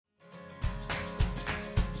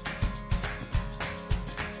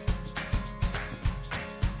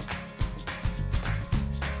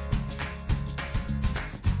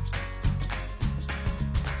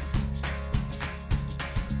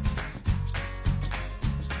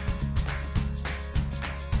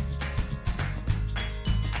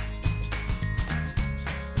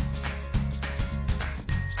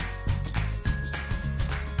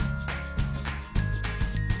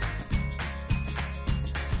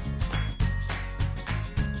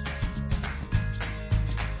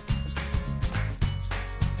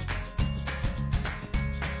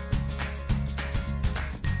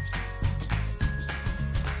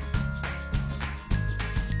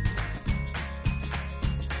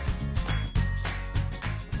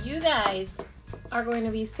guys are going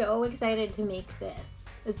to be so excited to make this.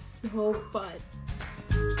 It's so fun.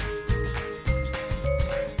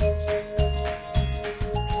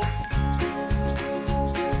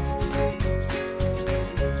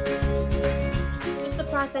 Just the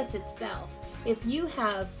process itself. If you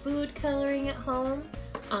have food coloring at home,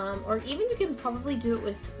 or even you can probably do it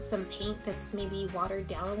with some paint that's maybe watered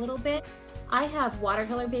down a little bit. I have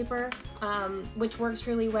watercolor paper, which works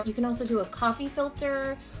really well. You can also do a coffee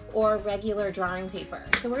filter or regular drawing paper.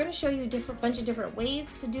 So we're gonna show you a bunch of different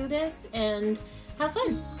ways to do this and have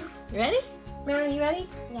fun. You ready? Mary, you ready?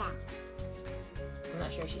 Yeah. I'm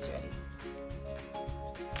not sure she's ready.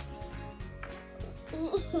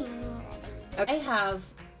 Okay. I have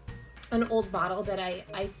an old bottle that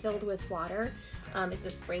I filled with water. It's a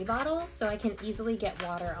spray bottle, so I can easily get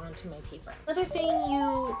water onto my paper. Another thing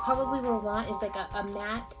you probably will want is like a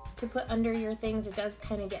mat to put under your things. It does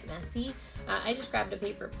kind of get messy. I just grabbed a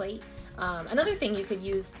paper plate. Another thing you could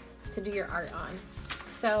use to do your art on.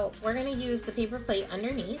 So we're gonna use the paper plate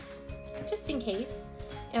underneath, just in case.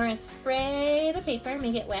 And we're gonna spray the paper,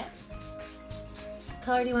 make it wet. What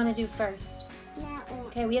color do you wanna do first? That one.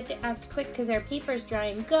 Okay, we have to act quick because our paper's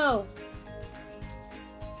drying. Go!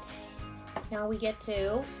 Now we get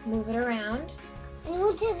to move it around. I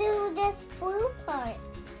want to do this blue part.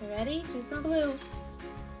 You ready? Do some blue.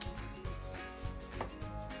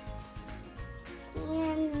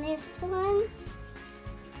 And this one.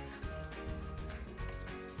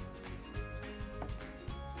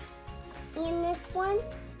 And this one.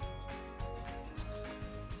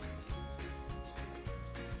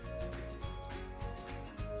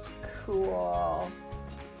 Cool.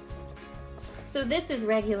 So this is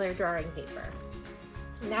regular drawing paper.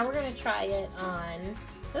 Now we're gonna try it on,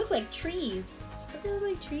 they look like trees. Don't they look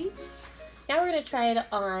like trees? Now we're gonna try it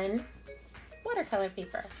on watercolor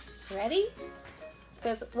paper. Ready?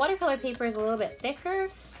 So watercolor paper is a little bit thicker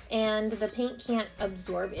and the paint can't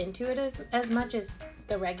absorb into it as much as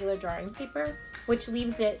the regular drawing paper, which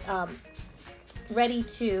leaves it ready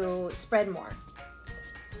to spread more.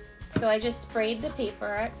 So I just sprayed the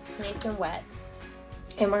paper, it's nice and wet.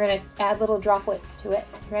 And we're gonna add little droplets to it.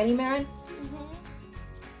 Ready, Marin? Mm-hmm.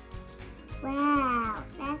 Wow,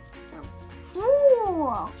 that's so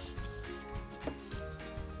cool.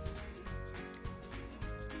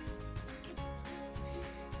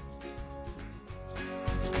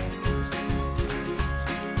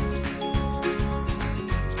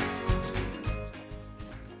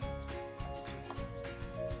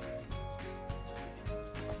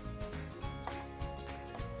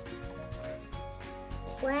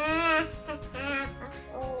 Wow.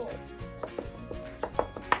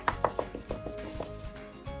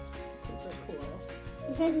 Super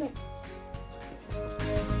cool.